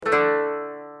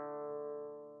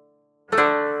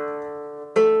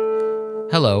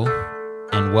Hello,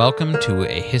 and welcome to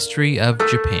A History of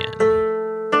Japan.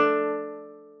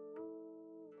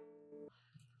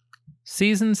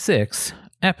 Season 6,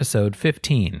 Episode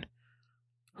 15.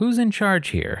 Who's in charge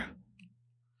here?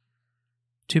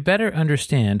 To better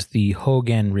understand the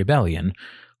Hogen Rebellion,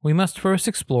 we must first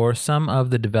explore some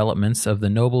of the developments of the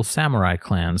noble samurai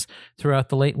clans throughout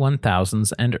the late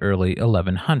 1000s and early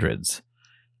 1100s.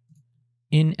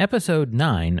 In Episode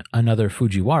 9, Another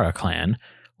Fujiwara Clan,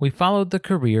 we followed the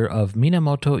career of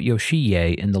Minamoto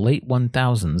Yoshiie in the late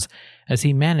 1000s as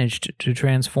he managed to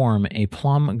transform a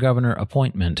plum governor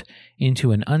appointment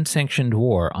into an unsanctioned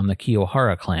war on the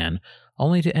Kiyohara clan,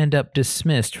 only to end up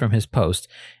dismissed from his post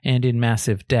and in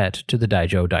massive debt to the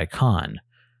Daijo Daikon.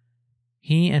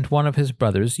 He and one of his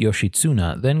brothers,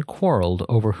 Yoshitsuna, then quarreled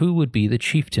over who would be the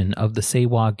chieftain of the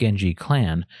Seiwa Genji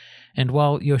clan, and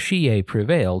while Yoshiie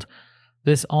prevailed,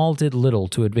 this all did little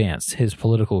to advance his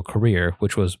political career,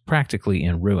 which was practically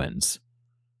in ruins.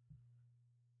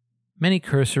 Many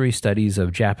cursory studies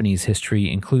of Japanese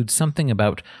history include something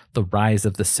about the rise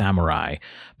of the samurai,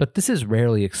 but this is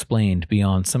rarely explained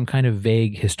beyond some kind of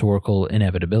vague historical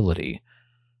inevitability.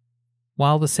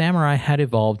 While the samurai had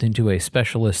evolved into a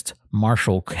specialist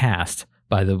martial caste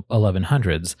by the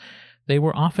 1100s, they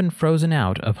were often frozen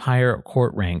out of higher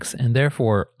court ranks and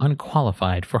therefore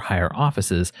unqualified for higher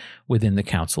offices within the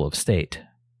Council of State.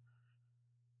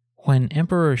 When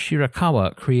Emperor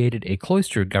Shirakawa created a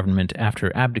cloistered government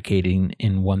after abdicating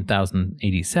in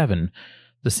 1087,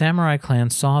 the samurai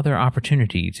clan saw their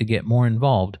opportunity to get more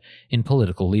involved in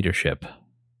political leadership.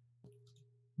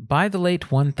 By the late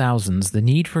 1000s, the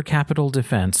need for capital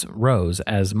defense rose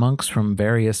as monks from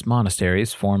various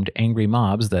monasteries formed angry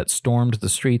mobs that stormed the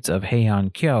streets of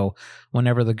Heian-kyo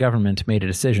whenever the government made a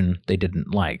decision they didn't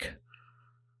like.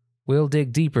 We'll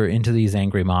dig deeper into these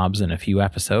angry mobs in a few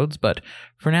episodes, but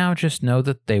for now just know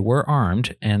that they were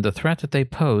armed and the threat that they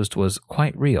posed was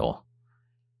quite real.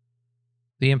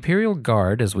 The Imperial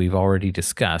Guard, as we've already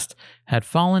discussed, had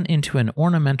fallen into an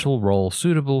ornamental role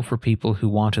suitable for people who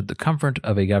wanted the comfort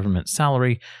of a government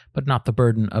salary but not the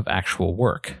burden of actual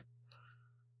work.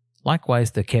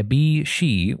 Likewise, the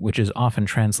Kebi-shi, which is often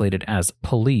translated as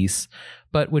police,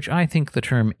 but which I think the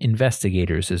term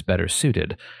investigators is better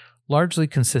suited, largely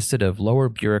consisted of lower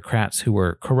bureaucrats who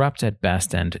were corrupt at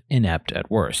best and inept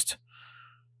at worst.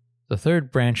 The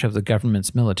third branch of the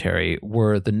government's military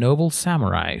were the noble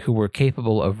samurai who were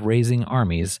capable of raising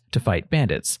armies to fight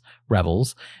bandits,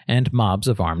 rebels, and mobs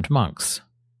of armed monks.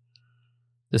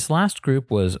 This last group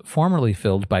was formerly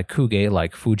filled by kuge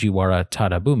like Fujiwara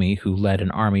Tadabumi, who led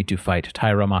an army to fight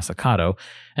Taira Masakado,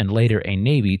 and later a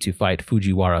navy to fight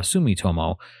Fujiwara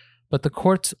Sumitomo, but the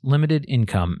court's limited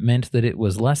income meant that it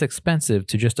was less expensive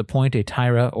to just appoint a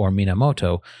Taira or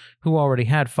Minamoto, who already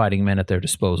had fighting men at their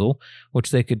disposal,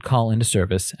 which they could call into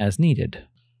service as needed.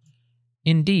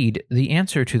 Indeed, the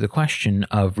answer to the question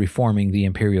of reforming the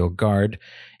Imperial Guard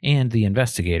and the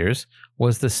investigators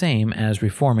was the same as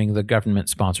reforming the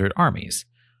government-sponsored armies: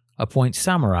 appoint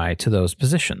samurai to those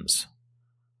positions.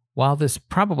 While this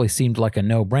probably seemed like a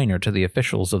no-brainer to the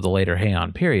officials of the later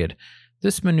Heian period,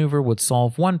 this maneuver would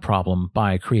solve one problem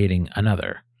by creating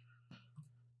another.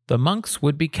 The monks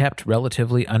would be kept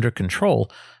relatively under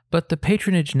control, but the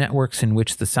patronage networks in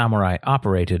which the samurai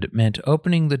operated meant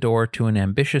opening the door to an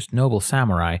ambitious noble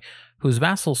samurai whose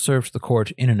vassals served the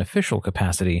court in an official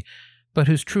capacity, but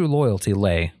whose true loyalty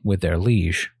lay with their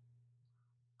liege.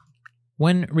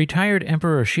 When retired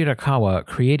Emperor Shirakawa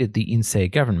created the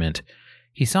Insei government,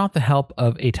 he sought the help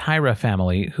of a Taira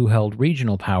family who held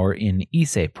regional power in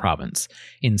Ise province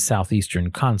in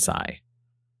southeastern Kansai.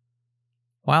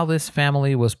 While this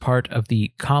family was part of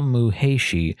the Kammu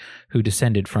Heishi, who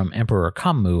descended from Emperor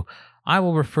Kammu, I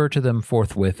will refer to them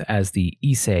forthwith as the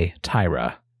Ise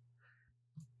Taira.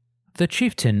 The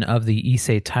chieftain of the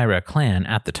Ise Taira clan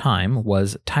at the time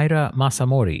was Taira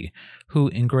Masamori, who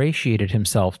ingratiated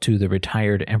himself to the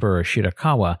retired Emperor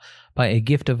Shirakawa by a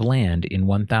gift of land in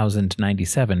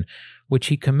 1097, which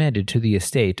he commended to the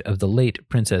estate of the late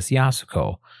Princess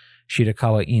Yasuko,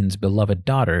 Shirakawa-in's beloved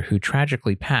daughter who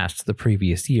tragically passed the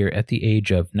previous year at the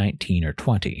age of 19 or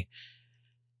 20.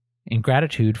 In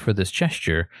gratitude for this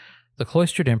gesture, the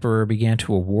cloistered emperor began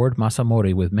to award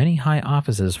Masamori with many high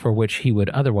offices for which he would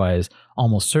otherwise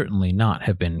almost certainly not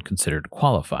have been considered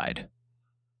qualified.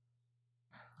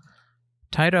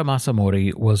 Taira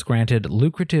Masamori was granted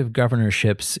lucrative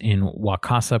governorships in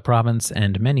Wakasa province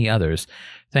and many others,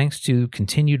 thanks to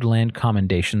continued land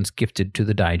commendations gifted to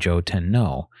the Daijo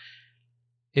Tenno.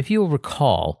 If you'll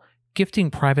recall, gifting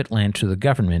private land to the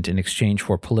government in exchange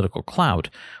for political clout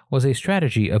was a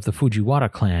strategy of the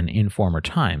Fujiwara clan in former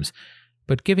times,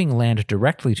 but giving land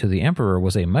directly to the emperor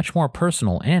was a much more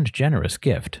personal and generous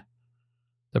gift.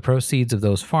 The proceeds of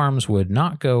those farms would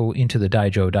not go into the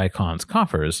Daijo Daikon's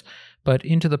coffers, but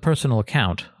into the personal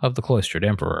account of the cloistered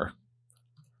emperor.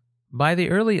 By the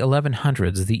early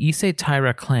 1100s, the Ise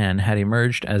Taira clan had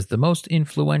emerged as the most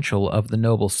influential of the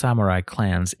noble samurai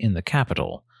clans in the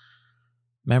capital.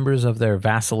 Members of their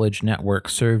vassalage network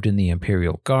served in the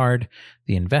Imperial Guard,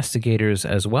 the Investigators,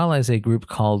 as well as a group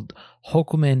called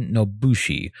Hokumen no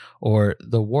Bushi, or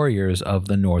the Warriors of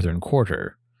the Northern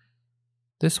Quarter.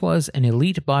 This was an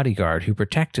elite bodyguard who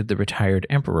protected the retired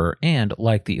emperor, and,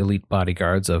 like the elite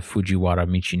bodyguards of Fujiwara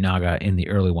Michinaga in the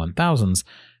early 1000s,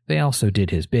 they also did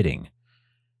his bidding.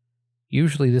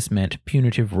 Usually this meant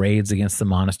punitive raids against the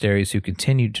monasteries who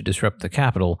continued to disrupt the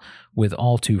capital, with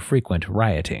all too frequent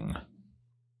rioting.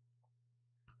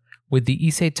 With the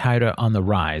Ise Taira on the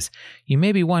rise, you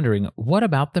may be wondering, what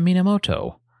about the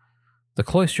Minamoto? The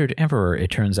cloistered emperor,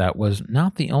 it turns out, was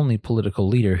not the only political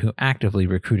leader who actively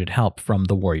recruited help from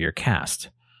the warrior caste.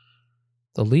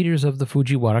 The leaders of the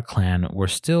Fujiwara clan were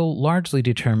still largely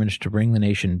determined to bring the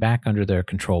nation back under their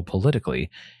control politically,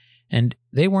 and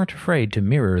they weren't afraid to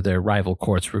mirror their rival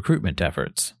court's recruitment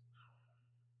efforts.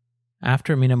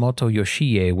 After Minamoto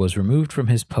Yoshiie was removed from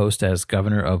his post as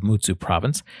governor of Mutsu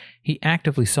province, he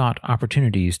actively sought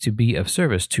opportunities to be of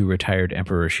service to retired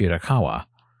Emperor Shirakawa.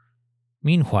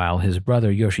 Meanwhile, his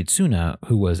brother Yoshitsuna,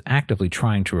 who was actively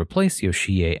trying to replace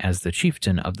Yoshiie as the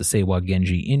chieftain of the Seiwa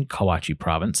Genji in Kawachi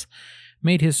province,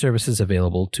 made his services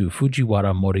available to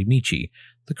Fujiwara Morimichi,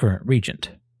 the current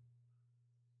regent.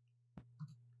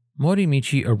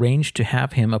 Morimichi arranged to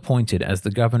have him appointed as the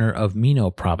governor of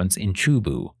Mino province in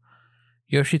Chubu.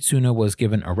 Yoshitsuna was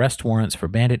given arrest warrants for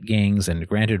bandit gangs and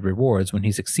granted rewards when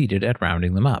he succeeded at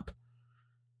rounding them up.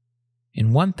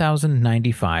 In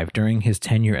 1095, during his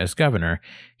tenure as governor,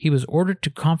 he was ordered to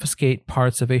confiscate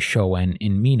parts of a shoen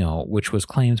in Mino which was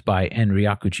claimed by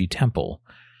Enryakuji Temple.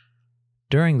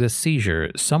 During this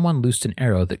seizure, someone loosed an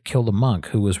arrow that killed a monk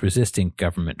who was resisting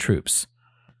government troops.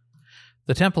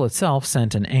 The temple itself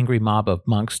sent an angry mob of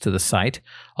monks to the site,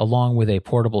 along with a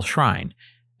portable shrine,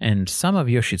 and some of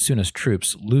Yoshitsuna's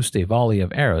troops loosed a volley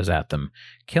of arrows at them,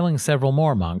 killing several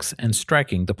more monks and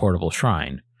striking the portable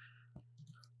shrine.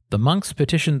 The monks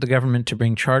petitioned the government to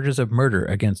bring charges of murder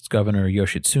against Governor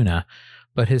Yoshitsuna,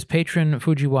 but his patron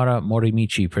Fujiwara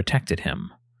Morimichi protected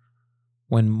him.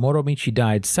 When Morimichi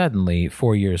died suddenly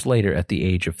 4 years later at the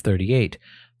age of 38,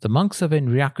 the monks of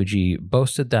Enryakuji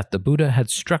boasted that the Buddha had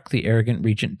struck the arrogant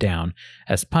regent down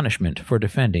as punishment for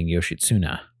defending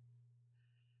Yoshitsuna.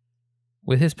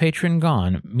 With his patron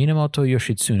gone, Minamoto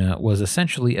Yoshitsuna was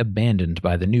essentially abandoned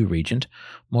by the new regent,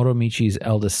 Morimichi's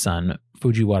eldest son,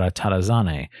 Fujiwara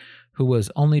Tadazane, who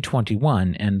was only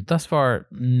 21 and thus far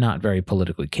not very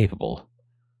politically capable.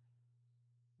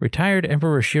 Retired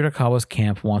Emperor Shirakawa's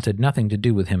camp wanted nothing to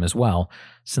do with him as well,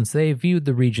 since they viewed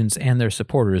the regents and their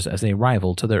supporters as a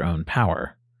rival to their own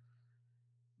power.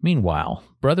 Meanwhile,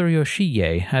 brother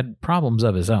Yoshiie had problems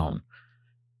of his own.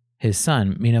 His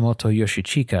son, Minamoto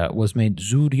Yoshichika, was made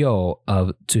Zuryo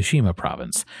of Tsushima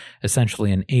province,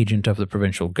 essentially an agent of the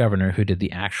provincial governor who did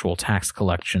the actual tax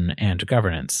collection and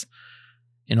governance.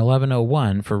 In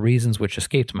 1101, for reasons which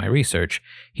escaped my research,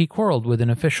 he quarreled with an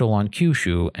official on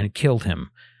Kyushu and killed him,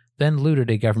 then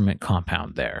looted a government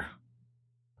compound there.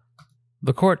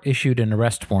 The court issued an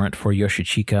arrest warrant for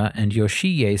Yoshichika, and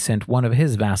Yoshiie sent one of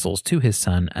his vassals to his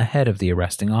son ahead of the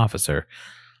arresting officer,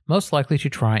 most likely to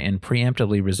try and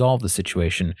preemptively resolve the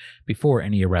situation before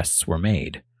any arrests were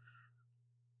made.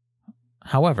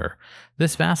 However,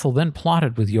 this vassal then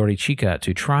plotted with Yorichika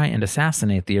to try and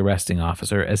assassinate the arresting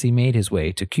officer as he made his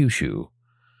way to Kyushu.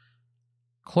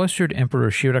 Cloistered Emperor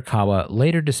Shirakawa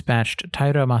later dispatched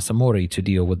Taira Masamori to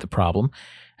deal with the problem,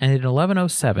 and in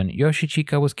 1107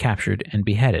 Yoshichika was captured and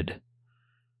beheaded.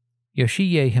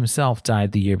 Yoshiie himself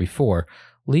died the year before,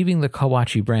 leaving the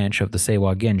Kawachi branch of the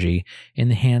Seiwa Genji in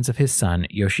the hands of his son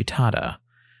Yoshitada.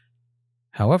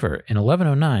 However, in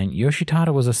 1109,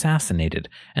 Yoshitada was assassinated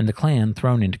and the clan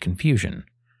thrown into confusion.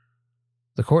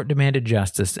 The court demanded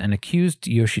justice and accused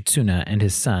Yoshitsuna and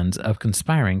his sons of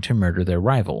conspiring to murder their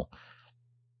rival.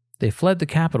 They fled the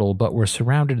capital but were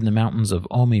surrounded in the mountains of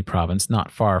Omi province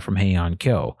not far from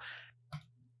Heian-kyo.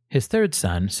 His third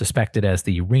son, suspected as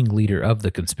the ringleader of the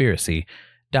conspiracy,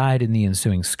 died in the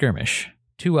ensuing skirmish.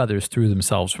 2 others threw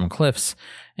themselves from cliffs,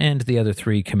 and the other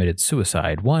 3 committed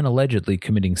suicide, one allegedly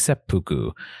committing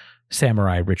seppuku,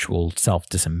 samurai ritual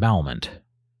self-disembowelment.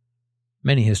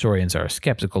 Many historians are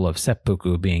skeptical of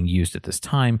seppuku being used at this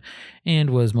time,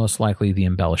 and was most likely the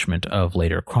embellishment of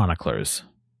later chroniclers.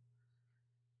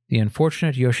 the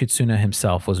unfortunate Yoshitsuna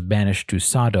himself was banished to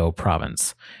Sado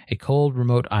province, a cold,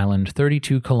 remote island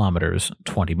 32 kilometers,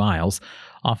 20 miles,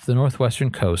 off the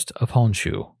northwestern coast of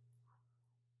Honshu.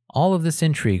 All of this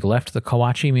intrigue left the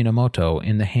Kawachi Minamoto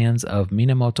in the hands of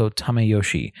Minamoto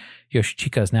Tamayoshi,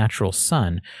 Yoshichika's natural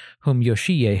son, whom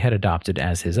Yoshiie had adopted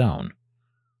as his own.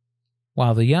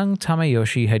 While the young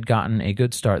Tamayoshi had gotten a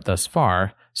good start thus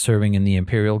far, serving in the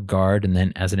Imperial Guard and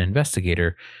then as an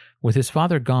investigator, with his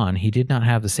father gone, he did not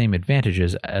have the same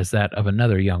advantages as that of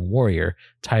another young warrior,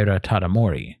 Taira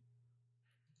Tadamori.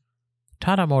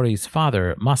 Tadamori's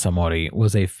father, Masamori,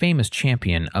 was a famous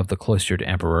champion of the cloistered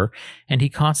emperor, and he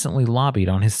constantly lobbied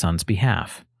on his son's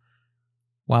behalf.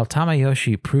 While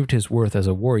Tamayoshi proved his worth as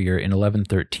a warrior in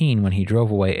 1113 when he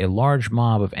drove away a large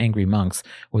mob of angry monks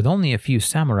with only a few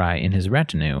samurai in his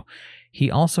retinue, he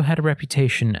also had a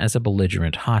reputation as a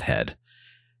belligerent hothead.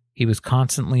 He was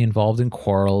constantly involved in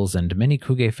quarrels, and many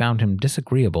Kuge found him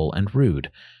disagreeable and rude.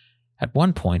 At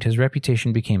one point, his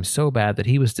reputation became so bad that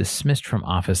he was dismissed from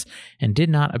office and did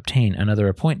not obtain another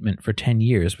appointment for 10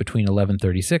 years between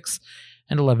 1136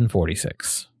 and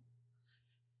 1146.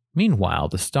 Meanwhile,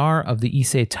 the star of the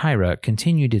Ise Taira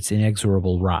continued its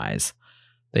inexorable rise.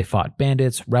 They fought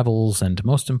bandits, rebels, and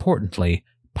most importantly,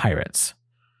 pirates.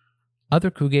 Other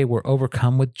Kuge were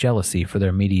overcome with jealousy for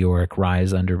their meteoric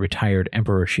rise under retired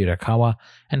Emperor Shirakawa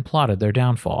and plotted their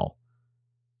downfall.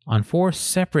 On 4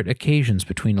 separate occasions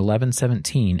between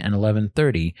 1117 and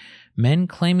 1130, men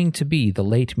claiming to be the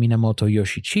late Minamoto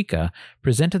Yoshichika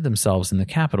presented themselves in the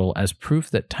capital as proof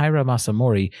that Taira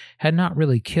Masamori had not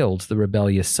really killed the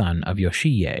rebellious son of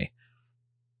Yoshiie.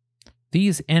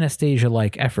 These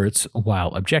Anastasia-like efforts, while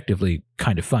objectively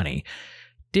kind of funny,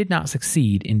 did not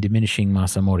succeed in diminishing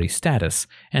Masamori's status,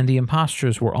 and the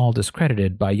impostors were all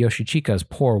discredited by Yoshichika's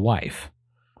poor wife.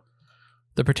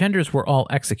 The pretenders were all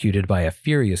executed by a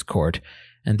furious court,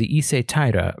 and the Ise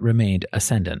Taira remained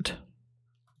ascendant.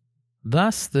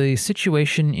 Thus, the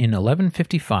situation in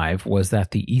 1155 was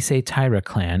that the Ise Taira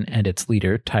clan and its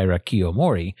leader, Taira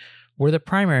Kiyomori, were the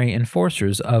primary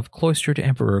enforcers of cloistered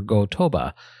Emperor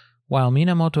Go-Toba, while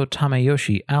Minamoto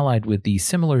Tamayoshi allied with the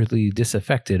similarly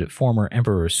disaffected former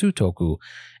Emperor Sutoku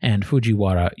and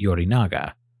Fujiwara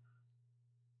Yorinaga.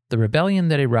 The rebellion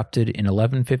that erupted in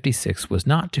 1156 was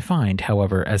not defined,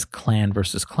 however, as clan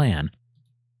versus clan.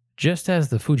 Just as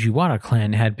the Fujiwara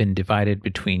clan had been divided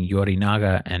between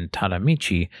Yorinaga and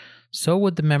Tadamichi, so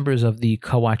would the members of the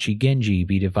Kawachi Genji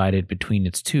be divided between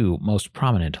its two most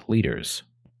prominent leaders.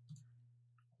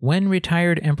 When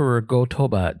retired Emperor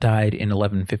Go-Toba died in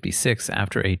 1156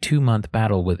 after a 2-month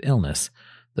battle with illness,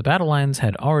 the battle lines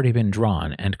had already been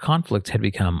drawn and conflict had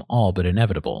become all but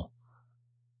inevitable.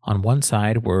 On one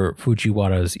side were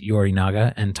Fujiwara's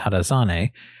Yorinaga and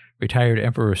Tadazane, retired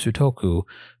Emperor Sutoku,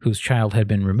 whose child had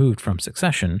been removed from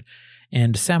succession,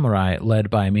 and samurai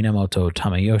led by Minamoto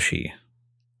Tamayoshi.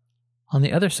 On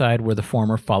the other side were the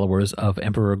former followers of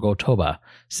Emperor Go-Toba,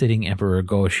 sitting Emperor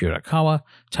Go-Shirakawa,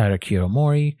 Taira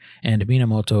Kiyomori, and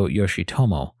Minamoto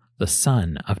Yoshitomo, the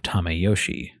son of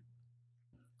Tamayoshi.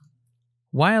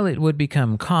 While it would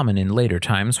become common in later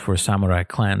times for samurai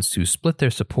clans to split their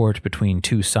support between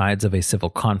two sides of a civil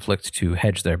conflict to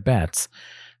hedge their bets,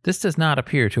 this does not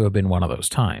appear to have been one of those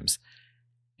times.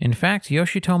 In fact,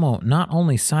 Yoshitomo not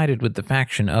only sided with the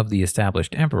faction of the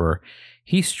established emperor,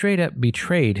 he straight up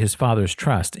betrayed his father's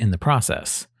trust in the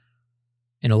process.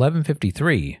 In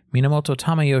 1153, Minamoto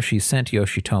Tamayoshi sent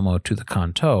Yoshitomo to the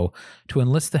Kanto to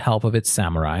enlist the help of its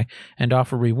samurai and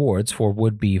offer rewards for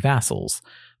would-be vassals,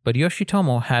 but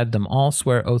Yoshitomo had them all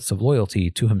swear oaths of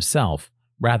loyalty to himself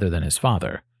rather than his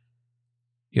father.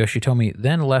 Yoshitomi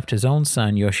then left his own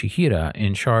son Yoshihira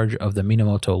in charge of the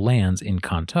Minamoto lands in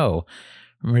Kanto,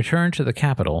 returned to the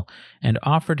capital, and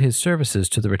offered his services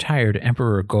to the retired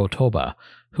Emperor Go-Toba,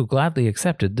 who gladly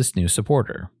accepted this new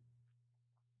supporter.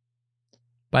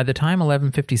 By the time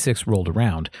 1156 rolled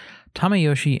around,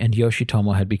 Tamayoshi and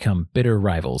Yoshitomo had become bitter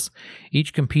rivals,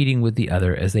 each competing with the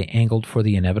other as they angled for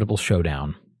the inevitable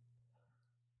showdown.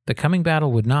 The coming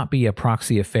battle would not be a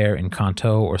proxy affair in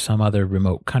Kanto or some other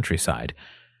remote countryside.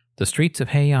 The streets of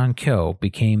Heian-kyo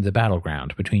became the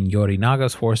battleground between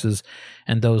Yorinaga's forces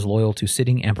and those loyal to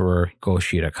sitting Emperor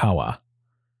Go-Shirakawa.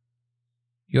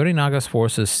 Yorinaga's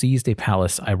forces seized a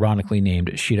palace ironically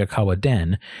named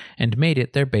Shirakawa-den and made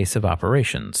it their base of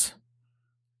operations.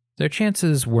 Their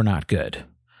chances were not good.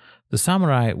 The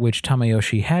samurai which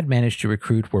Tamayoshi had managed to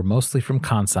recruit were mostly from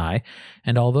Kansai,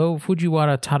 and although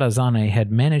Fujiwara Tadazane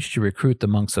had managed to recruit the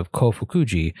monks of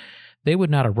Kofukuji, they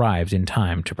would not arrive in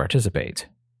time to participate.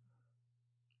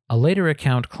 A later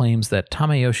account claims that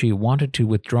Tamayoshi wanted to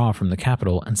withdraw from the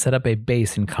capital and set up a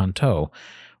base in Kanto,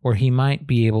 where he might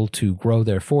be able to grow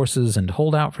their forces and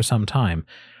hold out for some time,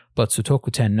 but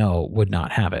Sutoku Tenno would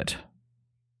not have it.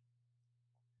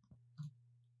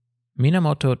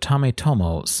 Minamoto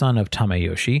Tametomo, son of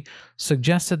Tameyoshi,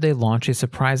 suggested they launch a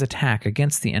surprise attack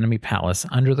against the enemy palace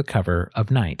under the cover of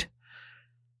night.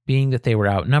 Being that they were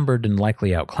outnumbered and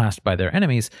likely outclassed by their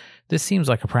enemies, this seems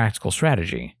like a practical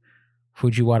strategy.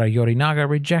 Fujiwara Yorinaga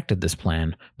rejected this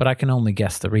plan, but I can only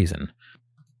guess the reason.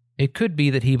 It could be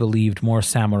that he believed more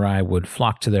samurai would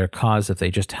flock to their cause if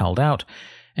they just held out,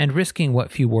 and risking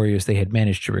what few warriors they had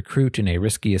managed to recruit in a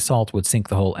risky assault would sink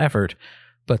the whole effort,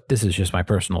 but this is just my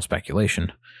personal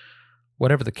speculation.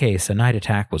 Whatever the case, a night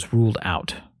attack was ruled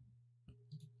out.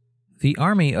 The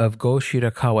army of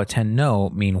Go-Shirakawa Tenno,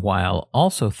 meanwhile,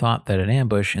 also thought that an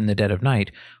ambush in the dead of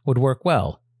night would work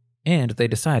well, and they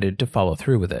decided to follow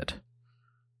through with it.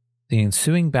 The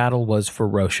ensuing battle was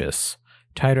ferocious.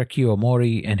 Taira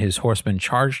Kiyomori and his horsemen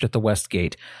charged at the west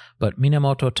gate, but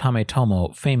Minamoto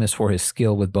Tametomo, famous for his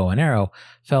skill with bow and arrow,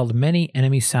 felled many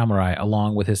enemy samurai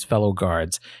along with his fellow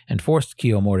guards and forced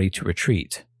Kiyomori to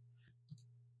retreat.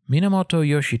 Minamoto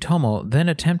Yoshitomo then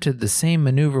attempted the same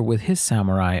maneuver with his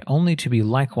samurai, only to be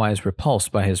likewise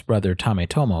repulsed by his brother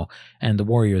Tametomo and the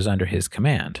warriors under his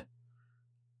command.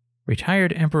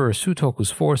 Retired Emperor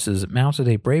Sutoku's forces mounted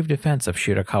a brave defense of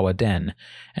Shirakawa-den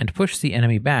and pushed the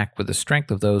enemy back with the strength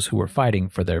of those who were fighting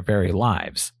for their very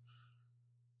lives.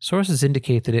 Sources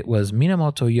indicate that it was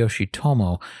Minamoto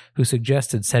Yoshitomo who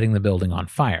suggested setting the building on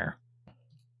fire.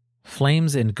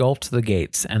 Flames engulfed the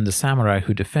gates, and the samurai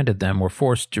who defended them were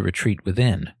forced to retreat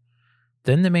within.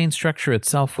 Then the main structure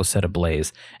itself was set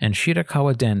ablaze, and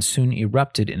Shirakawa-den soon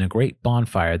erupted in a great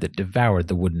bonfire that devoured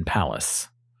the wooden palace.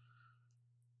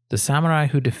 The samurai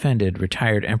who defended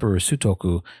retired Emperor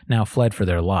Sutoku now fled for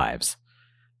their lives.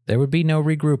 There would be no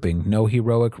regrouping, no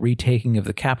heroic retaking of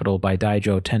the capital by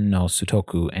Daijo Tenno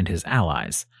Sutoku and his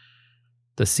allies.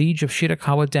 The siege of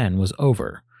Shirakawa-den was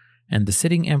over, and the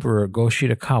sitting Emperor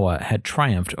Go-Shirakawa had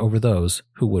triumphed over those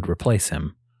who would replace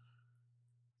him.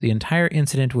 The entire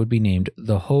incident would be named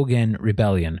the Hogen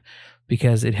Rebellion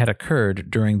because it had occurred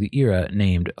during the era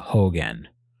named Hogen.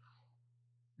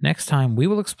 Next time, we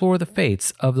will explore the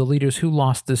fates of the leaders who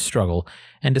lost this struggle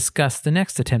and discuss the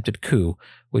next attempted coup,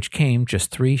 which came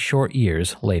just 3 short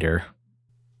years later.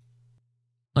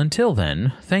 Until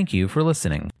then, thank you for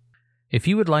listening. If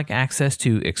you would like access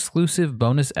to exclusive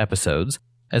bonus episodes,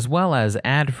 as well as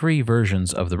ad-free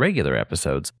versions of the regular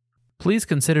episodes, please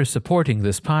consider supporting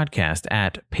this podcast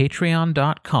at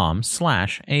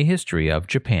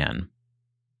patreon.com/ahistoryofjapan.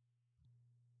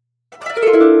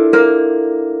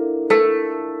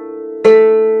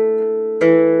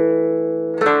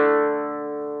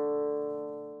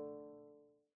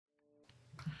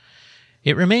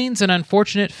 It remains an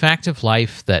unfortunate fact of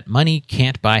life that money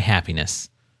can't buy happiness.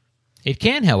 It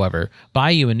can, however, buy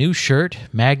you a new shirt,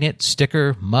 magnet,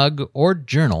 sticker, mug, or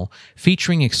journal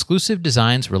featuring exclusive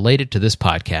designs related to this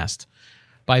podcast.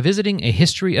 By visiting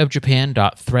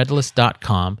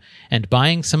ahistoryofjapan.threadless.com and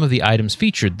buying some of the items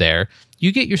featured there,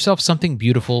 you get yourself something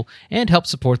beautiful and help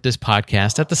support this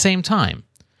podcast at the same time.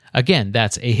 Again,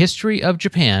 that's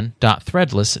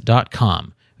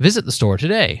ahistoryofjapan.threadless.com. Visit the store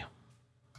today.